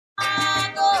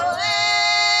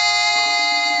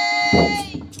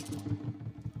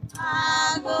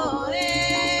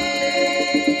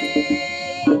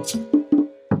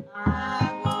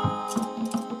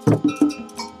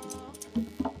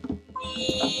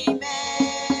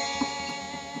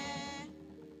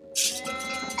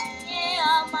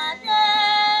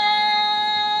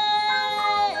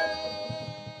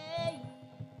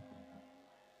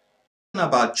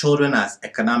About children as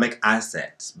economic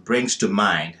assets brings to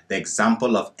mind the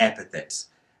example of epithets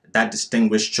that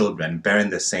distinguish children bearing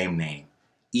the same name,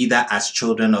 either as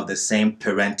children of the same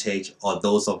parentage or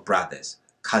those of brothers,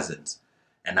 cousins,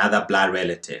 and other blood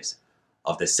relatives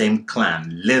of the same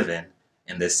clan living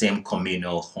in the same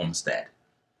communal homestead.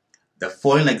 The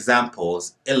following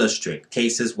examples illustrate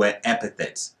cases where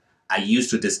epithets are used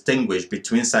to distinguish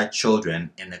between such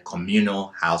children in a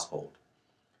communal household.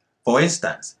 For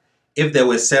instance, if there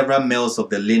were several males of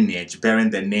the lineage bearing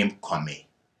the name Kome,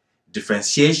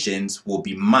 differentiations will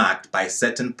be marked by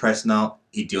certain personal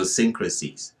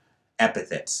idiosyncrasies,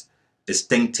 epithets,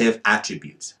 distinctive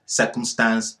attributes,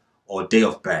 circumstance or day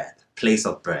of birth, place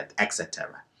of birth,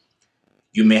 etc.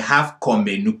 You may have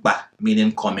Kome Nukba,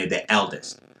 meaning Kome the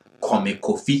eldest, Kome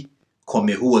Kofi,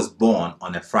 Kome who was born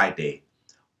on a Friday,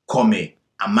 Kome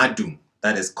Amadou,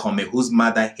 that is Kome whose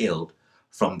mother hailed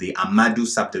from the Amadou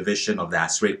subdivision of the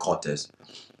Asre quarters,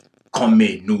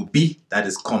 Kome Nubi, that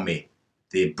is Kome,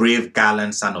 the brave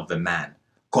gallant son of the man,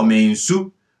 Kome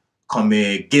Nsu,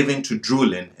 Kome given to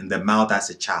drooling in the mouth as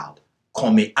a child,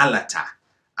 Kome Alata,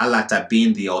 Alata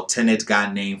being the alternate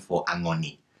Ga name for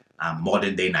Angoni,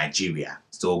 modern day Nigeria,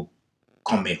 so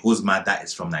Kome whose mother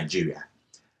is from Nigeria.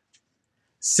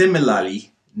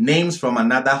 Similarly, names from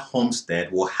another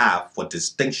homestead will have, for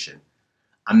distinction,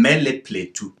 Amele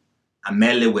Pletu,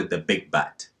 Amele with the big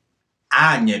butt.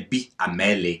 Anyebi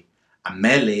Amele,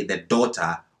 Amele the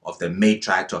daughter of the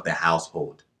matriarch of the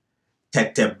household.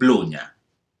 Tete Blonya,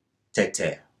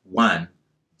 Tete, one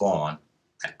born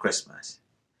at Christmas,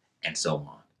 and so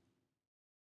on.